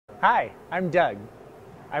Hi, I'm Doug.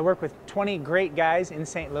 I work with 20 great guys in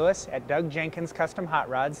St. Louis at Doug Jenkins Custom Hot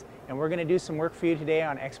Rods, and we're going to do some work for you today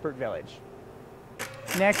on Expert Village.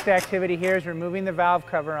 Next activity here is removing the valve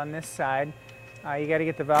cover on this side. You got to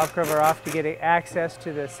get the valve cover off to get access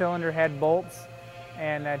to the cylinder head bolts,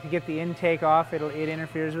 and to get the intake off, it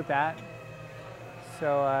interferes with that.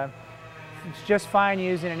 So it's just fine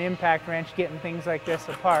using an impact wrench getting things like this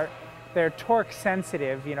apart. They're torque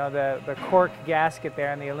sensitive, you know, the cork gasket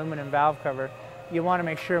there and the aluminum valve cover. You want to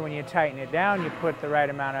make sure when you tighten it down, you put the right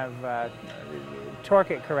amount of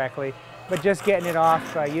torque it correctly. But just getting it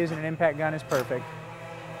off using an impact gun is perfect.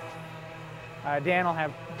 Dan will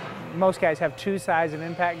have, most guys have two sides of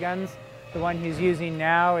impact guns. The one he's using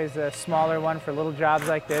now is a smaller one for little jobs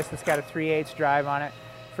like this. It's got a 3/8 drive on it.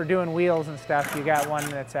 For doing wheels and stuff, you got one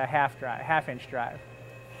that's a half-inch drive.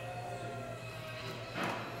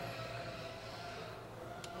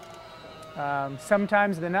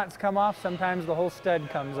 Sometimes the nuts come off, sometimes the whole stud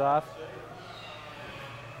comes off.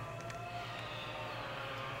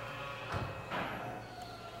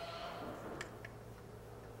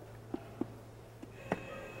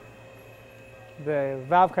 The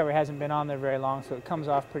valve cover hasn't been on there very long, so it comes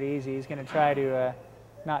off pretty easy. He's going to try to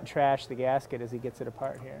not trash the gasket as he gets it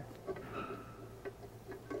apart here.